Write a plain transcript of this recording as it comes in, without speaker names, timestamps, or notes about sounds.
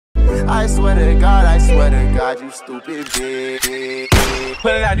I swear to God, you stupid bitch.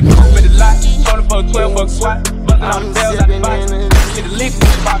 Put it out the coupe with a lot. Going for a 12 buck swat. Bucking all the tails out the box. Get a leaf in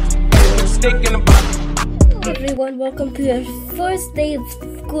the box. Put a stick in the box. Everyone, welcome to your first day of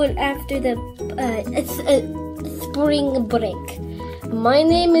school after the spring break. My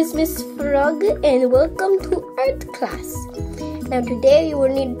name is Miss Frog and welcome to art class. Now today you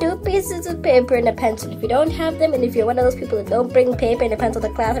will need 2 pieces of paper and a pencil. If you don't have them, and if you're one of those people that don't bring paper and a pencil to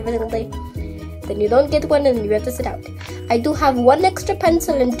class every single day, then you don't get one and you have to sit out. I do have 1 extra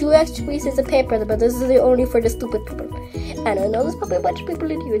pencil and 2 extra pieces of paper, but this is only for the stupid people. And I know there's probably a bunch of people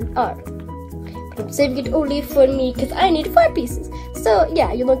in here are. But I'm saving it only for me because I need 4 pieces. So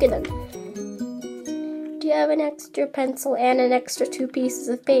yeah, you don't get none. Do you have an extra pencil and an extra 2 pieces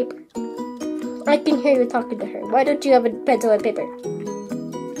of paper? I can hear you talking to her. Why don't you have a pencil and paper?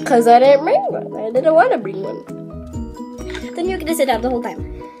 Because I didn't bring one. I didn't want to bring one. Then you're going to sit down the whole time.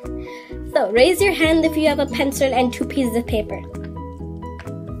 So, raise your hand if you have a pencil and 2 pieces of paper.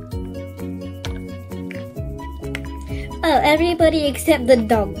 Oh, everybody except the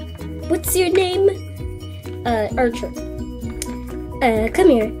dog. What's your name? Archer. Come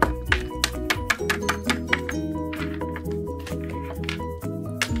here.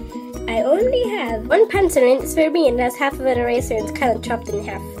 I only have 1 pencil and it's for me and it has half of an eraser and it's kind of chopped in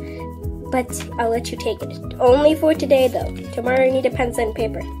half. But I'll let you take it. Only for today though. Tomorrow you need a pencil and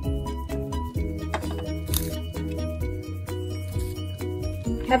paper.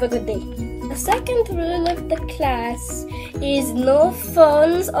 Have a good day. The second rule of the class is no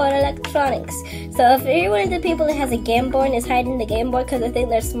phones or electronics. So if you're one of the people that has a Game Boy and is hiding the Game Boy because they think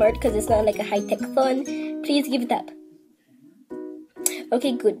they're smart because it's not like a high-tech phone, please give it up.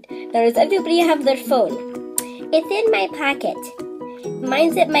 Okay, good. Now does everybody have their phone? It's in my pocket.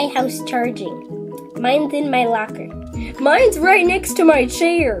 Mine's at my house charging. Mine's in my locker. Mine's right next to my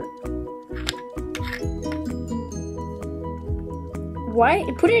chair. Why?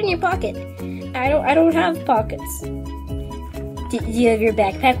 Put it in your pocket. I don't have pockets. Do you have your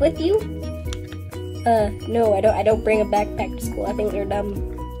backpack with you? No, I don't bring a backpack to school. I think they're dumb.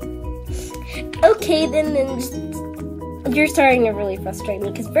 Okay, then just, you're starting to really frustrate me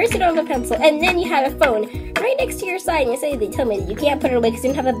because first you don't have a pencil and then you have a phone right next to your side and they tell me that you can't put it away because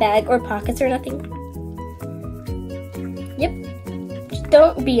you don't have a bag or pockets or nothing. Yep. Just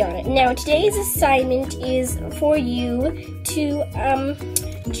don't be on it. Now today's assignment is for you to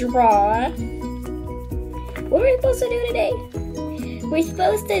draw. What were we supposed to do today? We're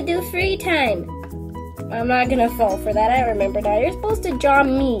supposed to do free time. I'm not gonna fall for that, I remember now. You're supposed to draw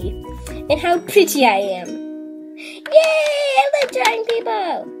me and how pretty I am. Yay! I love drawing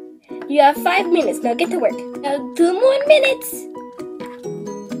people! You have 5 minutes, now get to work. Now 2 more minutes!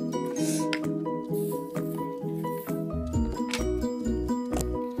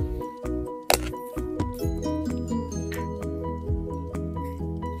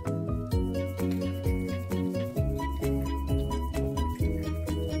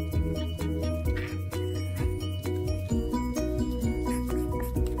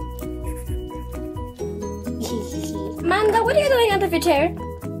 Amanda, what are you doing out of your chair?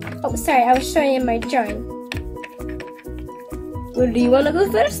 Oh, sorry, I was showing you my drawing. Well, do you want to go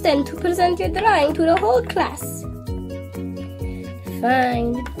first then to present your drawing to the whole class?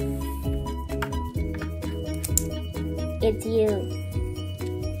 Fine. It's you.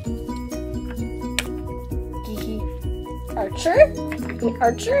 Archer?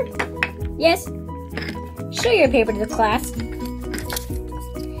 Archer? Yes? Show your paper to the class.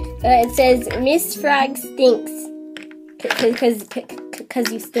 It says, Miss Frog stinks.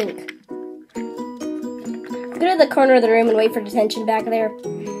 Cause you stink. Go to the corner of the room and wait for detention back there.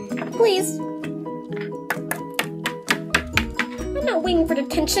 Please. I'm not waiting for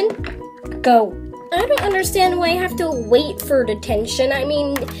detention. Go. I don't understand why I have to wait for detention. I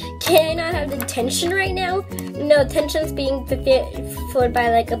mean, can I not have detention right now? No, detention's being fulfilled by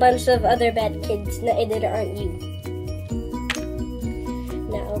like a bunch of other bad kids that aren't you.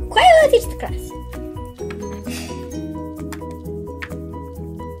 Now, quietly teach the class.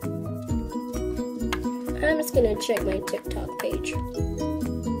 I'm just gonna check my TikTok page.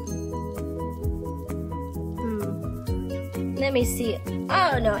 Let me see.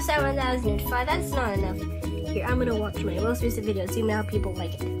 Oh no, 7,005. That's not enough. Here, I'm gonna watch my most recent video, see how people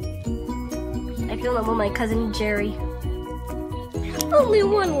like it. I feel I'm with my cousin Jerry. Only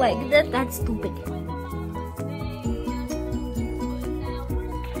 1 like. That's stupid.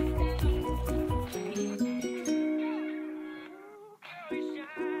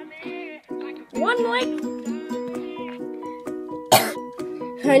 One like.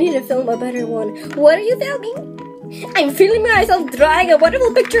 I need to film a better one. What are you filming? I'm feeling myself drawing a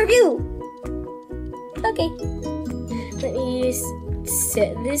wonderful picture of you. Okay. Let me just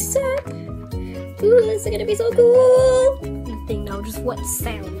set this up. Ooh, this is gonna be so cool. You think now just what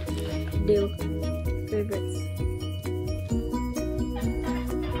sound do? Favorites.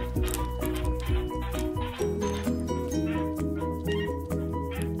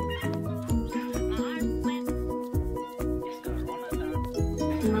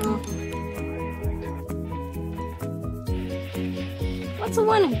 What's the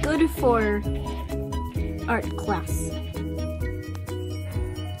one good for art class?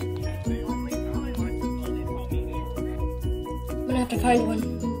 I'm gonna have to find one.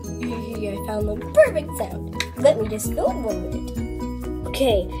 Here, I found the perfect sound. Let me just film one with it.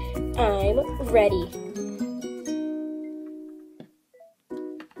 Okay, I'm ready.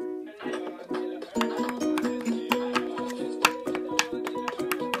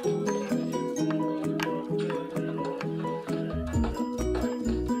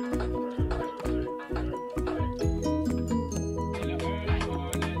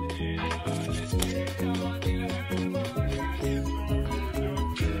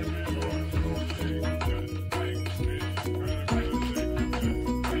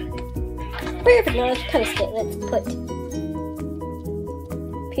 Perfect, now let's post it. Let's put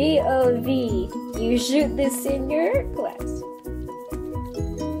POV. You shoot this in your class.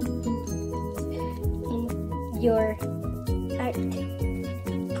 In your art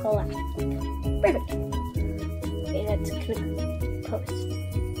class. Perfect. Okay, let's click post.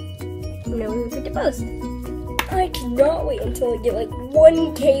 Now we put the post. I cannot wait until I get like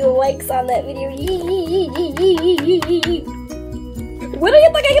 1K likes on that video. What are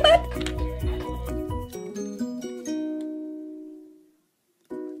you talking about?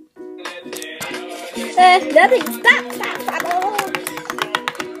 Nothing. Stop. Oh.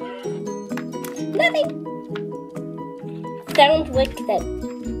 Nothing. Sounds like that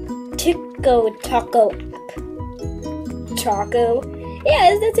Tico Taco app. Taco?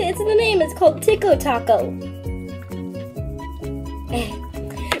 Yeah, that's it. It's in the name. It's called Tico Taco.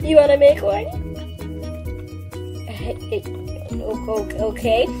 You wanna make one?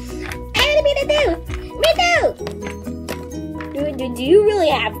 Okay. Me too. Do you really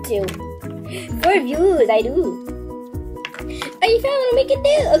have to? For views, I do. Are you found to make it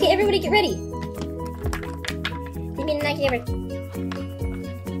do? Okay, everybody get ready.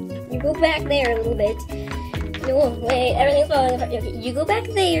 You go back there a little bit. No, wait, everything's falling apart. Okay, you go back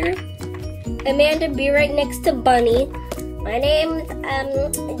there. Amanda, be right next to Bunny. My name's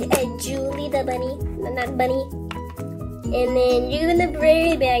Julie the Bunny, not Bunny. And then you in the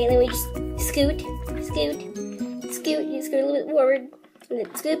very back, and then we just scoot. You scoot a little bit forward. And then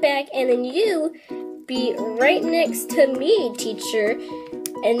scoot back, and then you be right next to me, teacher.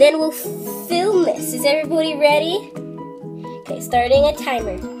 And then we'll film this. Is everybody ready? Okay, starting a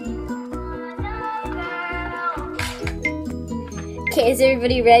timer. Okay, is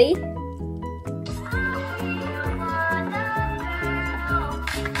everybody ready?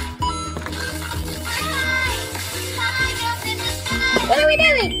 What are we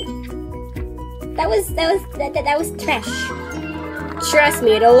doing? That was trash. Trust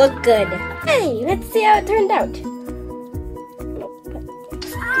me, it'll look good. Hey, let's see how it turned out.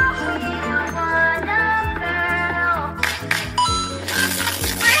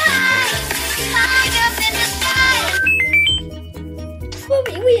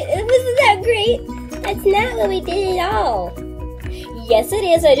 Wasn't that great? That's not what we did at all. Yes, it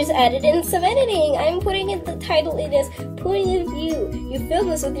is. I just added in some editing. I'm putting in the title in as point of view. You film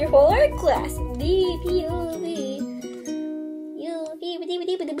this with your whole art class.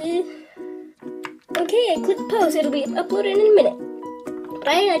 Okay, I click post. It'll be uploaded in a minute. But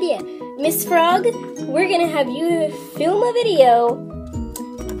I had an idea. Miss Frog, we're gonna have you film a video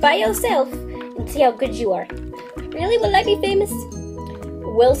by yourself and see how good you are. Really? Will I be famous?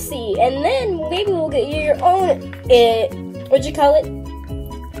 We'll see. And then maybe we'll get you your own, what'd you call it?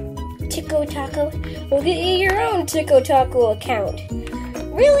 Tico Taco? We'll get you your own Tico Taco account.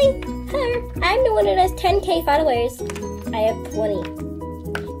 Really? I'm the one that has 10K followers. I have 20.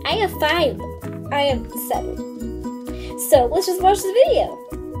 I have 5. I have 7. So let's just watch the video.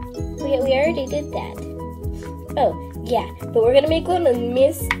 We already did that. Oh, yeah. But we're gonna make one with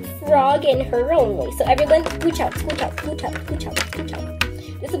Miss Frog and her only. So everyone, scooch out.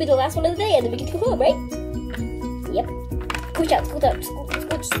 This will be the last one of the day, and then we can go home, right? Yep. Scooch out,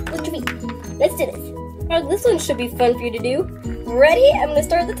 scooch your feet. Let's do this. Oh, this one should be fun for you to do. Ready? I'm gonna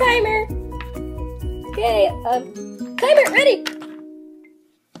start the timer. Okay, timer, ready.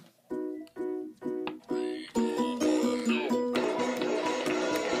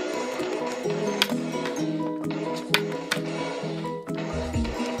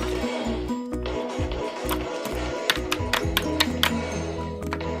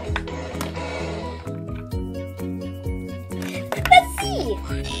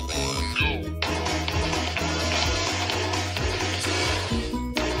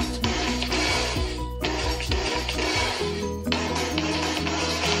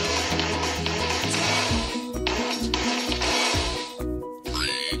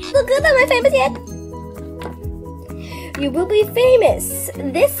 good. Am I famous yet? You will be famous.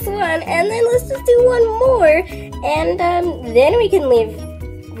 This one, and then let's just do one more, and then we can leave,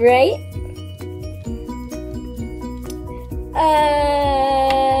 right?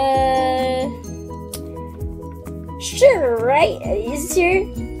 Sure, right? Are you sure?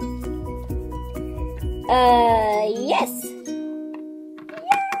 Yes.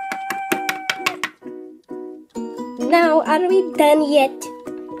 Now, are we done yet?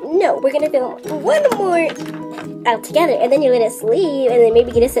 No, we're gonna film one more out together, and then you let us leave, and then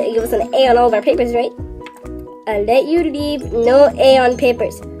maybe give us an A on all of our papers, right? I'll let you leave, no A on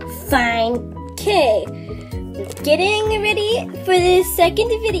papers. Fine. Okay. Getting ready for the second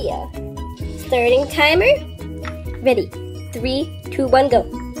video. Starting timer. Ready. 3, 2, 1, go.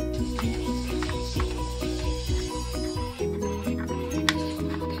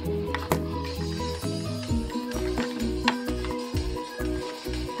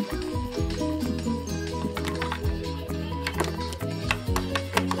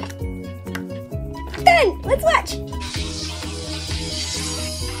 Done! Let's watch!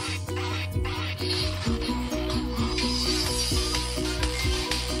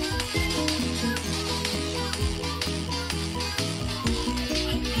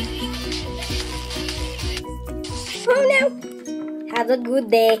 Oh no! Have a good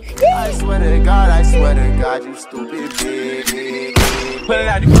day. I swear to God, you stupid bitch. Put it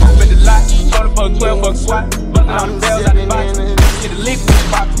out the coupe at the lot. Sold it for a $12 swap. Bucking all the bells out the box. Get a lick in the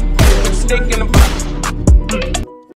box. Put a stick in the